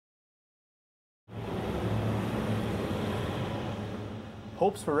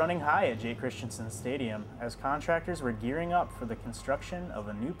Hopes were running high at Jake Christiansen Stadium as contractors were gearing up for the construction of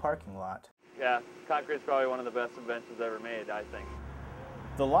a new parking lot. Yeah, concrete's probably one of the best inventions ever made, I think.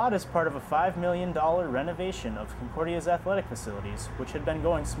 The lot is part of a $5 million renovation of Concordia's athletic facilities, which had been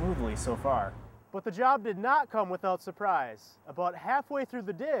going smoothly so far. But the job did not come without surprise. About halfway through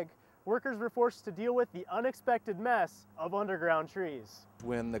the dig, workers were forced to deal with the unexpected mess of underground trees.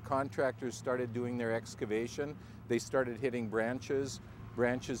 When the contractors started doing their excavation, they started hitting branches.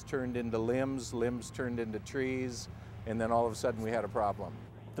 Branches turned into limbs, limbs turned into trees, and then all of a sudden we had a problem.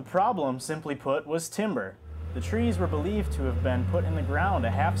 The problem, simply put, was timber. The trees were believed to have been put in the ground a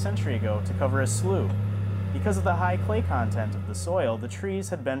half-century ago to cover a slough. Because of the high clay content of the soil, the trees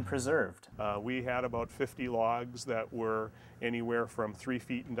had been preserved. We had about 50 logs that were anywhere from 3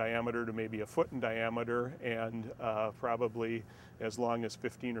 feet in diameter to maybe a foot in diameter, and probably as long as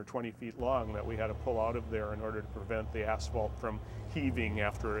 15 or 20 feet long that we had to pull out of there in order to prevent the asphalt from heaving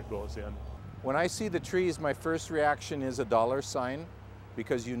after it goes in. When I see the trees, my first reaction is a dollar sign,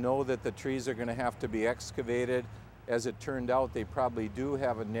 because you know that the trees are going to have to be excavated. As it turned out, they probably do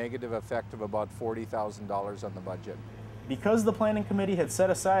have a negative effect of about $40,000 on the budget. Because the planning committee had set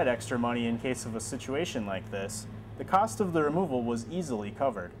aside extra money in case of a situation like this, the cost of the removal was easily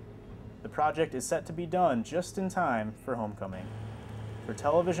covered. The project is set to be done just in time for homecoming. For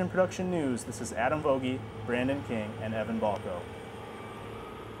Television Production News, this is Adam Vogie, Brandon King, and Evan Balco.